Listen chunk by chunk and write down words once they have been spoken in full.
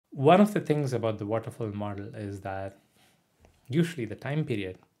one of the things about the waterfall model is that usually the time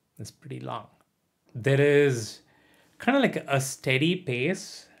period is pretty long. There is kind of like a steady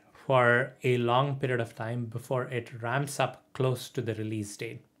pace for a long period of time before it ramps up close to the release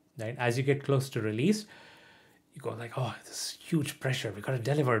date, right? As you get close to release, you go like, oh, this huge pressure. We got to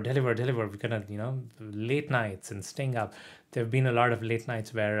deliver. We got to, late nights and staying up. There have been a lot of late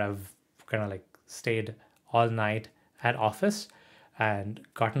nights where I've kind of like stayed all night at office and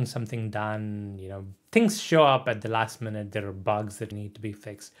gotten something done. Things show up at the last minute. There are bugs that need to be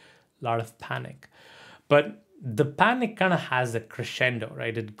fixed. A lot of panic. But the panic kind of has a crescendo,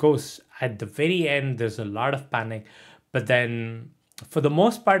 right? It goes at the very end. There's a lot of panic, but then for the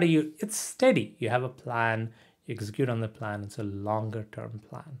most part, it's steady. You have a plan, you execute on the plan. It's a longer term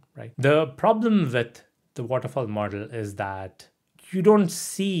plan, right? The problem with the waterfall model is that you don't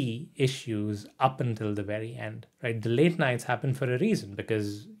see issues up until the very end, right? The late nights happen for a reason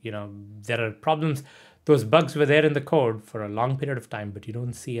because, there are problems. Those bugs were there in the code for a long period of time, but you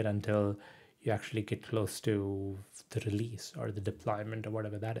don't see it until you actually get close to the release or the deployment or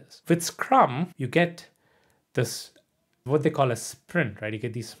whatever that is. With Scrum, you get this, what they call a sprint, right? You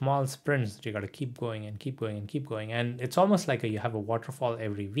get these small sprints that you got to keep going and keep going and keep going. And it's almost like you have a waterfall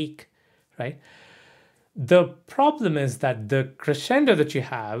every week, right? The problem is that the crescendo that you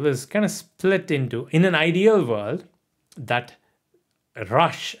have is kind of split into, in an ideal world, that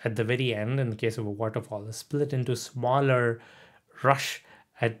rush at the very end, in the case of a waterfall, is split into smaller rush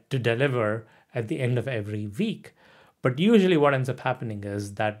to deliver at the end of every week. But usually what ends up happening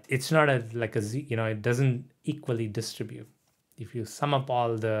is that it's not it doesn't equally distribute. If you sum up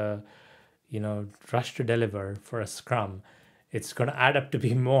all the, rush to deliver for a Scrum, it's going to add up to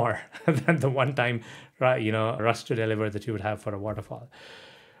be more than the one time, rush to deliver that you would have for a waterfall.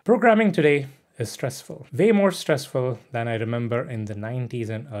 Programming today is stressful, way more stressful than I remember in the 90s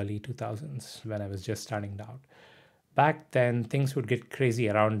and early 2000s when I was just starting out. Back then, things would get crazy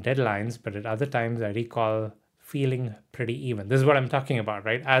around deadlines, but at other times, I recall feeling pretty even. This is what I'm talking about,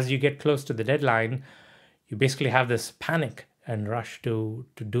 right? As you get close to the deadline, you basically have this panic and rush to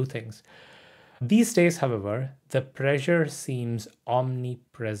do things. These days, however, the pressure seems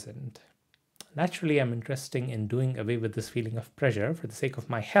omnipresent. Naturally, I'm interested in doing away with this feeling of pressure for the sake of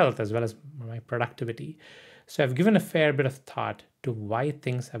my health as well as my productivity. So I've given a fair bit of thought to why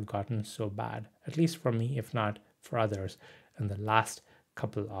things have gotten so bad, at least for me, if not for others, in the last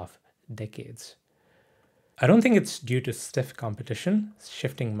couple of decades. I don't think it's due to stiff competition,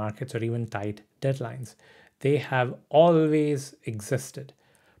 shifting markets, or even tight deadlines. They have always existed.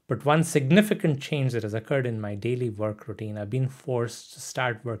 But one significant change that has occurred in my daily work routine, I've been forced to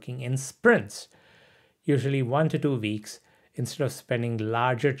start working in sprints, usually 1 to 2 weeks, instead of spending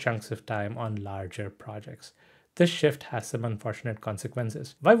larger chunks of time on larger projects. This shift has some unfortunate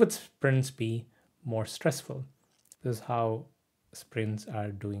consequences. Why would sprints be more stressful? This is how sprints are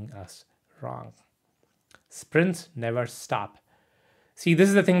doing us wrong. Sprints never stop. See, this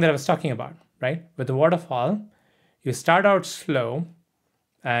is the thing that I was talking about, right? With the waterfall, you start out slow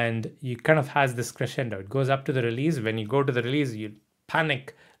and you kind of has this crescendo. It goes up to the release. When you go to the release, you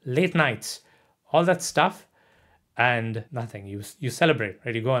panic, late nights, all that stuff, and nothing. You celebrate,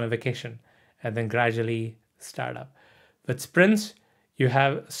 right? You go on a vacation and then gradually start up. With sprints, you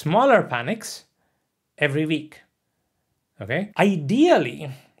have smaller panics every week. Okay.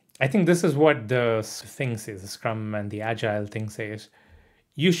 Ideally, I think this is what the thing says, the Scrum and the Agile thing says.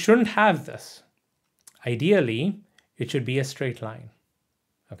 You shouldn't have this. Ideally, it should be a straight line.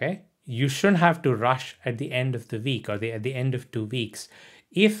 Okay. You shouldn't have to rush at the end of the week or at the end of 2 weeks.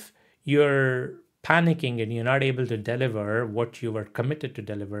 If you're panicking and you're not able to deliver what you were committed to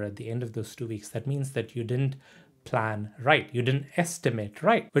deliver at the end of those 2 weeks, that means that you didn't plan right. You didn't estimate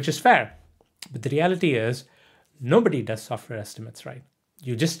right, which is fair. But the reality is, nobody does software estimates right.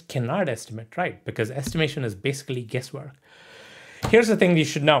 You just cannot estimate right because estimation is basically guesswork. Here's the thing you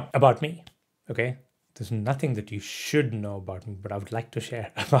should know about me, okay? There's nothing that you should know about me, but I would like to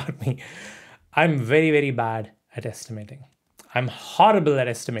share about me. I'm very, very bad at estimating. I'm horrible at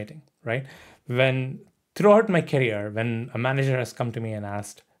estimating, right? Throughout my career, when a manager has come to me and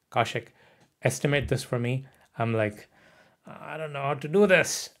asked, Kaushik, estimate this for me, I'm like, I don't know how to do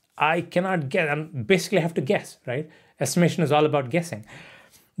this. I cannot guess. I basically have to guess, right? Estimation is all about guessing.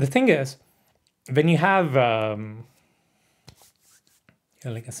 The thing is, when you have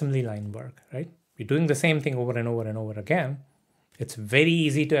like assembly line work, right? You're doing the same thing over and over and over again. It's very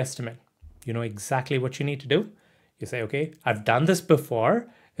easy to estimate. You know exactly what you need to do. You say, okay, I've done this before.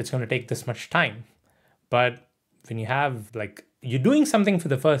 It's going to take this much time. But when you have you're doing something for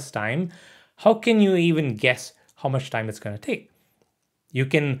the first time, how can you even guess how much time it's going to take? You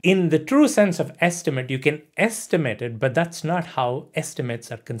can, in the true sense of estimate, you can estimate it, but that's not how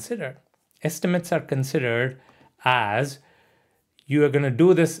estimates are considered. Estimates are considered as you are going to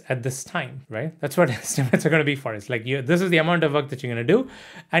do this at this time, right? That's what estimates are going to be for. It's like, this is the amount of work that you're going to do.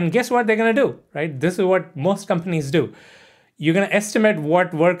 And guess what they're going to do, right? This is what most companies do. You're going to estimate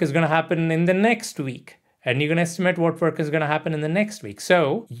what work is going to happen in the next week. And you're going to estimate what work is going to happen in the next week.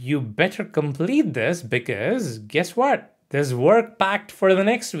 So you better complete this, because guess what? There's work packed for the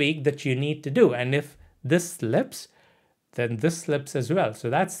next week that you need to do. And if this slips, then this slips as well. So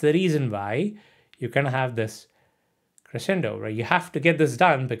that's the reason why you kind of have this crescendo, right? You have to get this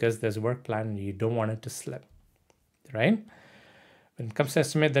done because there's a work plan and you don't want it to slip, right? When it comes to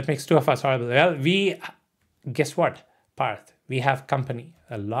estimate, that makes two of us horrible. Well, guess what, Parth? We have company.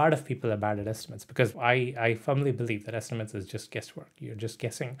 A lot of people are bad at estimates, because I firmly believe that estimates is just guesswork. You're just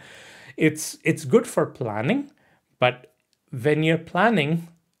guessing. It's good for planning, but when you're planning,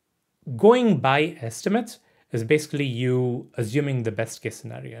 going by estimates is basically you assuming the best case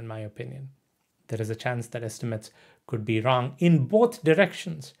scenario, in my opinion. There is a chance that estimates could be wrong in both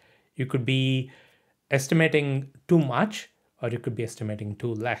directions. You could be estimating too much, or you could be estimating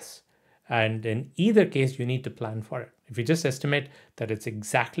too less. And in either case, you need to plan for it. If you just estimate that it's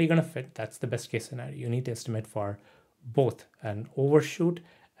exactly going to fit, that's the best case scenario. You need to estimate for both an overshoot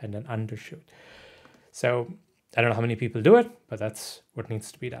and an undershoot. So I don't know how many people do it, but that's what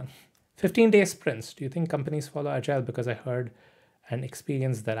needs to be done. 15-day sprints. Do you think companies follow Agile? Because I heard and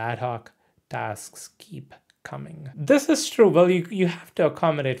experienced that ad hoc tasks keep coming. This is true. Well, you have to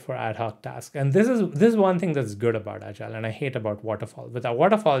accommodate for ad hoc tasks. And this is one thing that's good about Agile, and I hate about waterfall. With a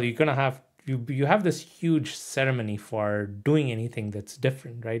waterfall, you're gonna have you have this huge ceremony for doing anything that's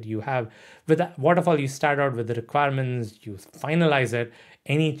different, right? You have, with that waterfall, you start out with the requirements, you finalize it.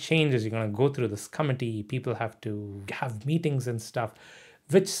 Any changes, you're gonna go through this committee. People have to have meetings and stuff,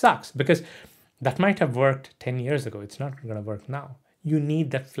 which sucks, because that might have worked 10 years ago. It's not gonna work now. You need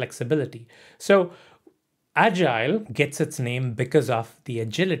that flexibility. So Agile gets its name because of the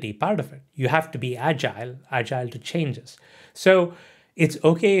agility part of it. You have to be agile to changes. So it's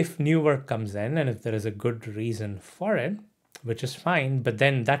okay if new work comes in and if there is a good reason for it, which is fine. But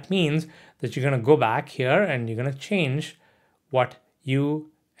then that means that you're going to go back here and you're going to change what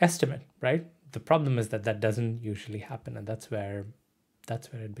you estimate, right? The problem is that that doesn't usually happen. And that's where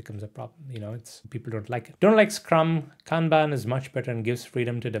it becomes a problem. It's people don't like it. Don't like Scrum. Kanban is much better and gives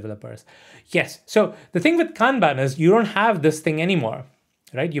freedom to developers. Yes. So the thing with Kanban is you don't have this thing anymore,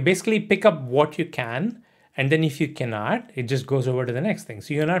 right? You basically pick up what you can, and then if you cannot, it just goes over to the next thing.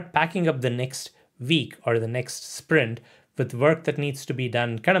 So you're not packing up the next week or the next sprint with work that needs to be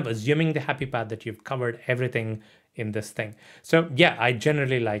done, kind of assuming the happy path that you've covered everything in this thing. So yeah, I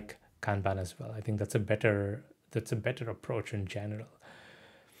generally like Kanban as well. I think that's a better approach in general.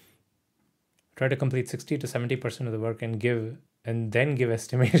 Try to complete 60 to 70% of the work and then give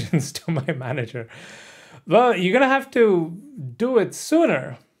estimations to my manager. Well, you're going to have to do it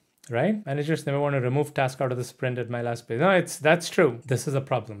sooner, right? Managers never want to remove task out of the sprint at my last place. No, that's true. This is a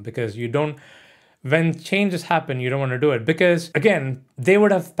problem, because when changes happen, you don't want to do it, because again, they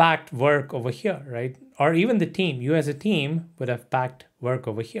would have packed work over here, right? Or even the team, you as a team would have packed work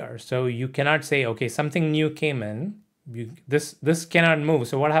over here. So you cannot say, okay, something new came in. This cannot move.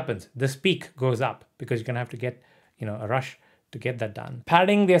 So what happens? This peak goes up because you're gonna have to get a rush to get that done.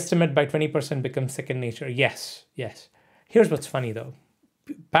 Padding the estimate by 20% becomes second nature. Yes. Here's what's funny though.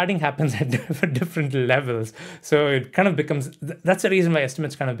 Padding happens at different levels. So it kind of becomes, that's the reason why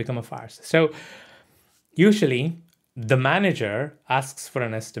estimates kind of become a farce. So usually the manager asks for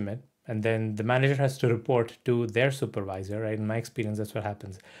an estimate, and then the manager has to report to their supervisor, right? In my experience, that's what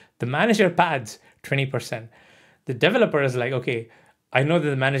happens. The manager pads 20%. The developer is like, okay, I know that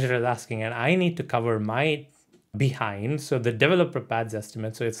the manager is asking and I need to cover my behind. So the developer pads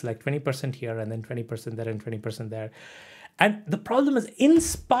estimate. So it's like 20% here and then 20% there and 20% there. And the problem is, in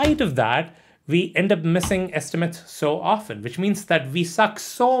spite of that, we end up missing estimates so often, which means that we suck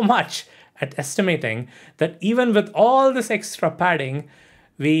so much at estimating that even with all this extra padding,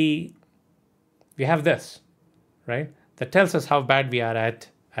 we have this, right? That tells us how bad we are at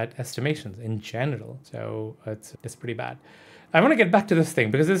estimations in general. So it's pretty bad. I want to get back to this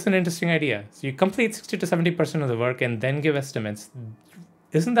thing because this is an interesting idea. So you complete 60 to 70% of the work and then give estimates.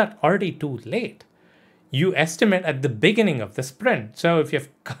 Isn't that already too late? You estimate at the beginning of the sprint. So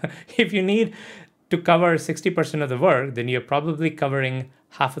if you need to cover 60% of the work, then you're probably covering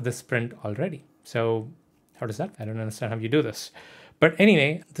half of the sprint already. So how does that? I don't understand how you do this. But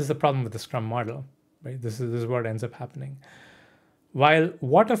anyway, this is the problem with the Scrum model, right? This is what ends up happening. While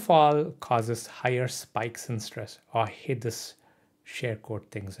waterfall causes higher spikes in stress. Oh, I hate this share code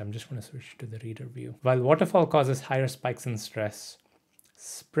things. I'm just going to switch to the reader view. While waterfall causes higher spikes in stress,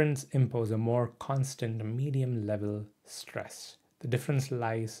 sprints impose a more constant medium level stress. The difference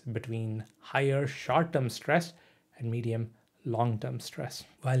lies between higher short-term stress and medium long-term stress.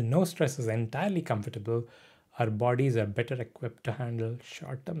 While no stress is entirely comfortable, our bodies are better equipped to handle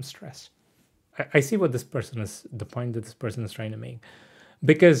short-term stress. I see what this person is, the point that this person is trying to make,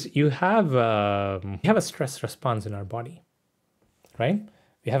 because you have a stress response in our body, right?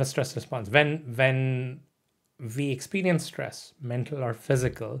 We have a stress response when we experience stress, mental or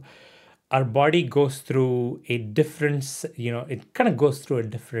physical. Our body goes through a different, it kind of goes through a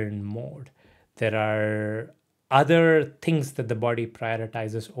different mode. There are other things that the body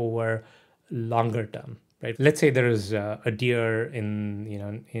prioritizes over longer term, right? Let's say there is a deer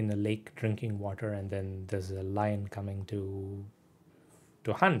in a lake drinking water, and then there's a lion coming to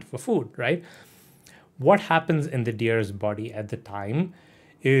hunt for food, right? What happens in the deer's body at the time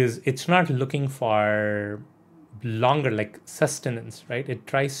is it's not looking for longer, like sustenance, right? It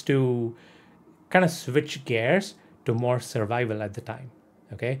tries to kind of switch gears to more survival at the time.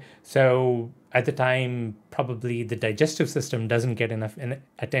 Okay, so at the time, probably the digestive system doesn't get enough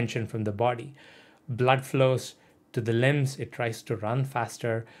attention from the body. Blood flows to the limbs, it tries to run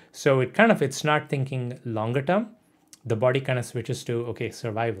faster. So it's not thinking longer term. The body kind of switches to, okay,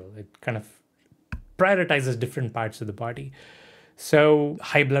 survival. It kind of prioritizes different parts of the body. So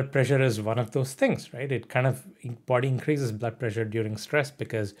high blood pressure is one of those things, right? Body increases blood pressure during stress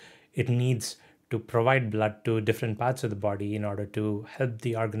because it needs to provide blood to different parts of the body in order to help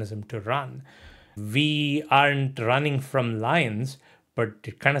the organism to run. We aren't running from lions, but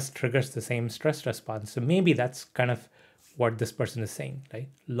it kind of triggers the same stress response. So maybe that's kind of what this person is saying, right?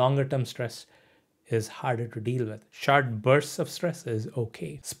 Longer term stress is harder to deal with. Short bursts of stress is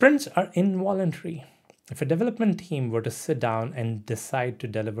okay. Sprints are involuntary. If a development team were to sit down and decide to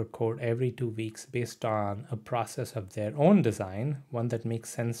deliver code every 2 weeks based on a process of their own design, one that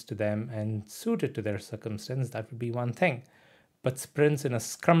makes sense to them and suited to their circumstance, that would be one thing. But sprints in a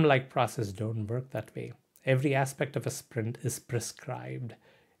scrum-like process don't work that way. Every aspect of a sprint is prescribed.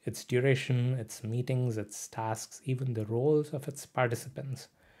 Its duration, its meetings, its tasks, even the roles of its participants.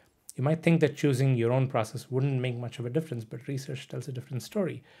 You might think that choosing your own process wouldn't make much of a difference, but research tells a different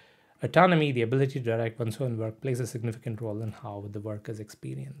story. Autonomy, the ability to direct one's own work, plays a significant role in how the work is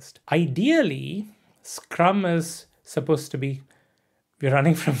experienced. Ideally, Scrum is supposed to be, we're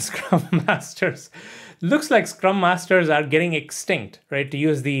running from Scrum Masters. Looks like Scrum Masters are getting extinct, right? To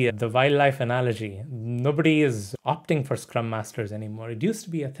use the wildlife analogy. Nobody is opting for Scrum Masters anymore. It used to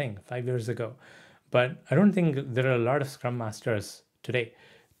be a thing 5 years ago, but I don't think there are a lot of Scrum Masters today.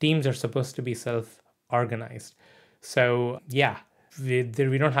 Teams are supposed to be self-organized. So yeah, we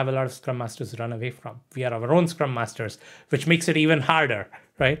don't have a lot of Scrum Masters to run away from. We are our own Scrum Masters, which makes it even harder,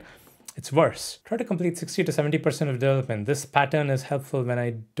 right? It's worse. Try to complete 60 to 70% of development. This pattern is helpful when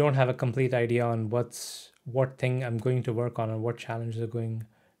I don't have a complete idea on what thing I'm going to work on or what challenges are going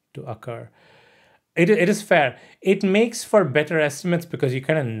to occur. It is fair. It makes for better estimates because you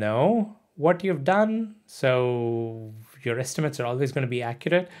kind of know what you've done. So your estimates are always going to be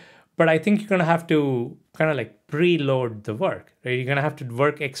accurate. But I think you're going to have to kind of like preload the work, right? You're going to have to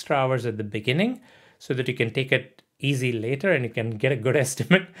work extra hours at the beginning so that you can take it easy later and you can get a good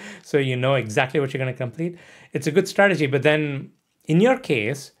estimate so you know exactly what you're going to complete. It's a good strategy. But then in your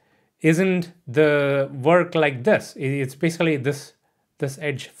case, isn't the work like this? It's basically this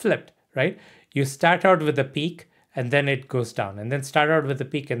edge flipped, right? You start out with a peak and then it goes down, and then start out with a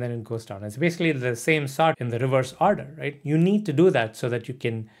peak and then it goes down. It's basically the same sort in the reverse order, right? You need to do that so that you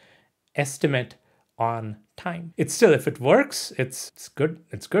can estimate on time. It's still, if it works, it's good.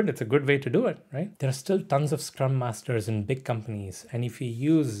 It's good. It's a good way to do it, right? There are still tons of Scrum Masters in big companies. And if you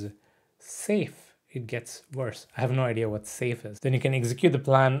use SAFe, it gets worse. I have no idea what SAFe is. Then you can execute the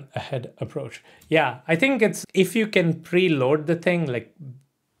plan ahead approach. Yeah, I think it's, if you can preload the thing, like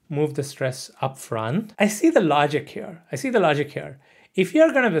move the stress up front. I see the logic here. If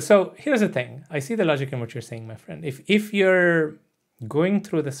you're going to, so here's the thing. I see the logic in what you're saying, my friend. If you're going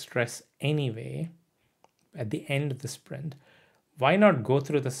through the stress anyway, at the end of the sprint, why not go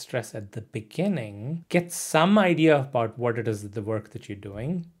through the stress at the beginning, get some idea about what it is, the work that you're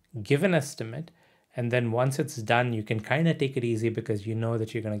doing, give an estimate, and then once it's done, you can kind of take it easy because you know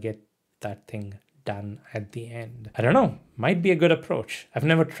that you're going to get that thing done at the end. I don't know, might be a good approach. I've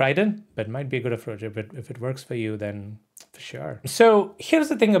never tried it, but it might be a good approach. If it works for you, then for sure. So here's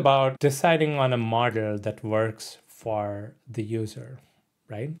the thing about deciding on a model that works for the user,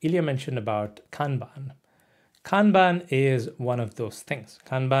 right? Ilya mentioned about Kanban. Kanban is one of those things.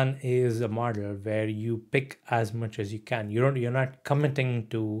 Kanban is a model where you pick as much as you can. You're not committing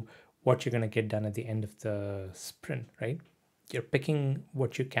to what you're going to get done at the end of the sprint, right? You're picking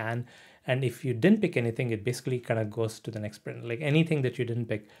what you can, and if you didn't pick anything, it basically kind of goes to the next sprint. Like anything that you didn't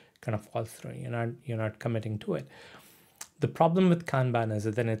pick kind of falls through. You're not committing to it. The problem with Kanban is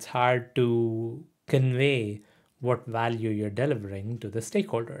that then it's hard to convey what value you're delivering to the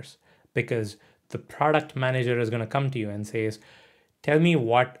stakeholders, because the product manager is going to come to you and says, tell me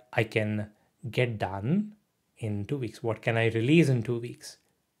what I can get done in 2 weeks. What can I release in 2 weeks?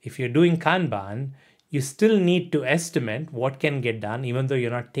 If you're doing Kanban, you still need to estimate what can get done, even though you're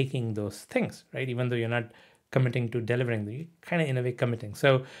not taking those things, right? Even though you're not committing to delivering, you're kind of in a way committing.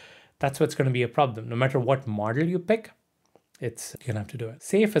 So that's what's going to be a problem. No matter what model you pick, you're going to have to do it.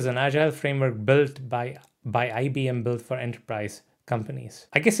 SAFe is an agile framework built by IBM, built for enterprise companies.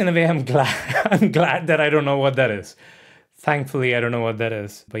 I guess in a way I'm glad that I don't know what that is. Thankfully, I don't know what that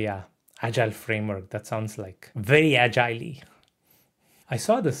is. But yeah, agile framework, that sounds like very agile-y. I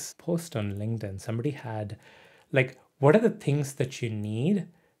saw this post on LinkedIn. Somebody had like, what are the things that you need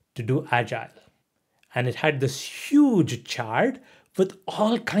to do agile? And it had this huge chart with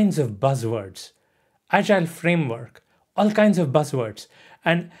all kinds of buzzwords. Agile framework, all kinds of buzzwords.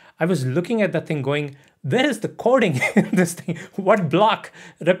 And I was looking at that thing going, where is the coding in this thing? What block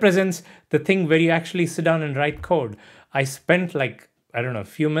represents the thing where you actually sit down and write code? I spent like, I don't know, a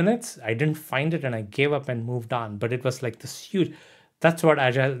few minutes. I didn't find it and I gave up and moved on. But it was like this huge, that's what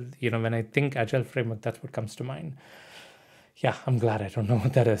agile, when I think agile framework, that's what comes to mind. Yeah, I'm glad I don't know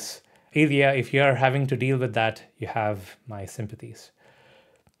what that is. Ilya, if you're having to deal with that, you have my sympathies.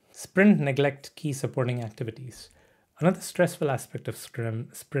 Sprint neglect key supporting activities. Another stressful aspect of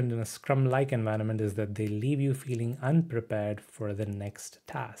sprint in a Scrum-like environment is that they leave you feeling unprepared for the next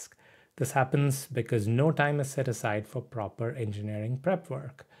task. This happens because no time is set aside for proper engineering prep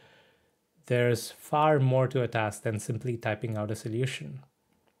work. There's far more to a task than simply typing out a solution.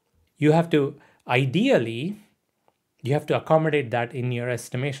 Ideally, you have to accommodate that in your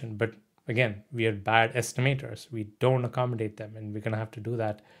estimation. But again, we are bad estimators. We don't accommodate them, and we're going to have to do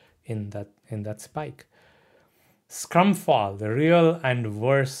that in that spike. Scrum fall, the real and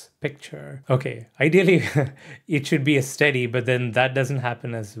worse picture. Okay, ideally it should be a steady, but then that doesn't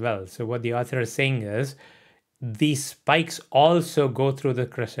happen as well. So what the author is saying is these spikes also go through the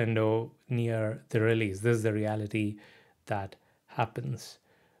crescendo near the release. This is the reality that happens,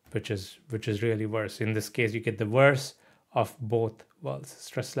 which is really worse. In this case, you get the worst of both worlds.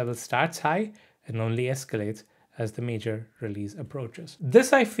 Stress level starts high and only escalates as the major release approaches.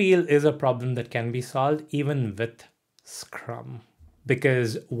 This, I feel, is a problem that can be solved even with Scrum,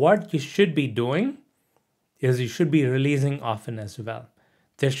 because what you should be doing is you should be releasing often as well.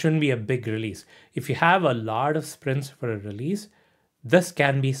 There shouldn't be a big release. If you have a lot of sprints for a release, this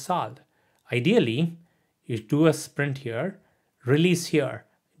can be solved. Ideally, you do a sprint here, release here,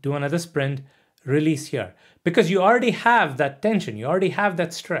 do another sprint, release here, because you already have that tension, you already have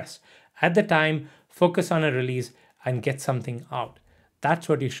that stress. At the time, focus on a release and get something out. That's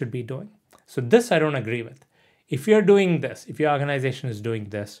what you should be doing. So this I don't agree with. If you're doing this, if your organization is doing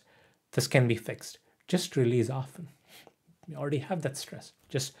this, this can be fixed. Just release often. You already have that stress.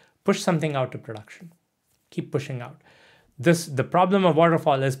 Just push something out to production. Keep pushing out. The problem of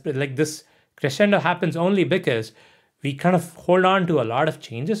waterfall is like this crescendo happens only because we kind of hold on to a lot of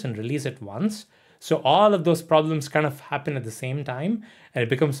changes and release at once. So all of those problems kind of happen at the same time, and it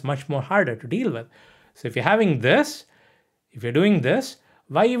becomes much more harder to deal with. So if you're doing this,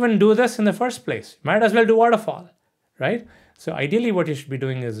 why even do this in the first place? Might as well do waterfall, right? So ideally what you should be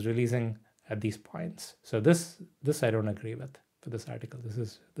doing is releasing at these points. So this I don't agree with for this article. This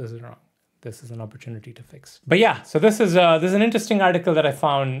is wrong. This is an opportunity to fix. But yeah, so this is an interesting article that I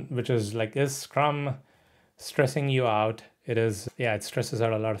found, which is like, is Scrum stressing you out? It is, yeah, it stresses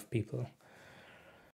out a lot of people.